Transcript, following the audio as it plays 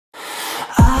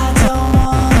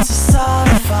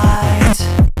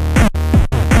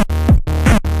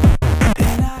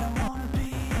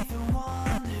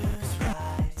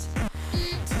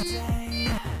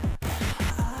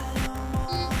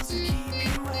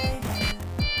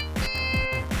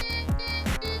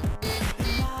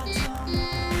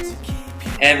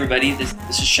Hey everybody, this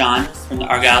is Sean from the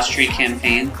Argyle Street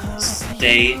Campaign. This is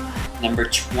day number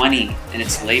 20 and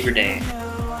it's Labor Day.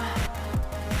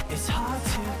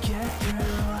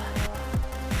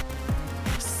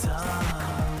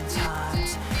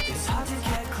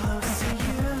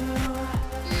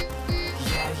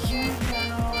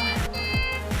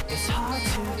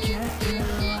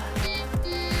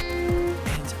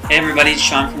 Hey everybody, it's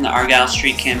Sean from the Argyle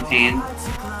Street Campaign.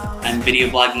 I'm video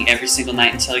blogging every single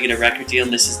night until I get a record deal,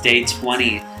 and this is day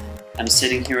 20. I'm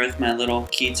sitting here with my little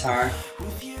guitar.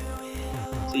 It's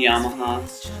a Yamaha.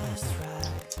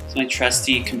 It's my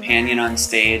trusty companion on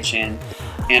stage and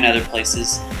other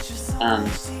places.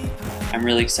 I'm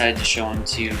really excited to show him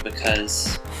to you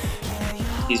because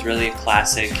he's really a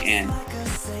classic and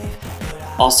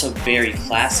also very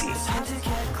classy.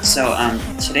 So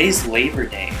today's Labor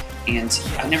Day, and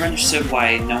I've never understood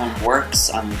why no one works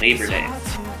on Labor Day.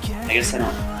 I guess I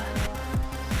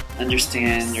don't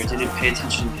understand or didn't pay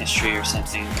attention in history or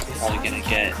something. I'm probably gonna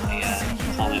get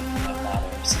a comment from my father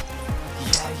or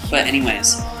something. But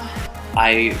anyways,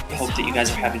 I hope that you guys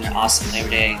are having an awesome Labor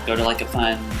Day. Go to like a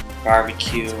fun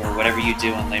barbecue or whatever you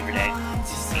do on Labor Day,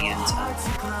 and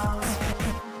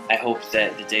I hope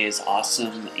that the day is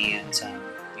awesome and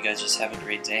you guys just have a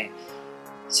great day.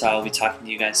 So I'll be talking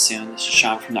to you guys soon. This is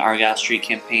Sean from the Argyle Street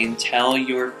Campaign. Tell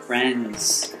your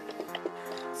friends.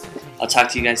 I'll talk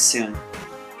to you guys soon.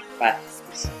 Bye.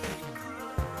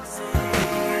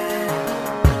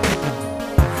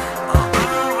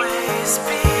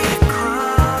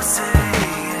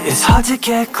 It's hard to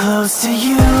get close to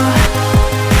you.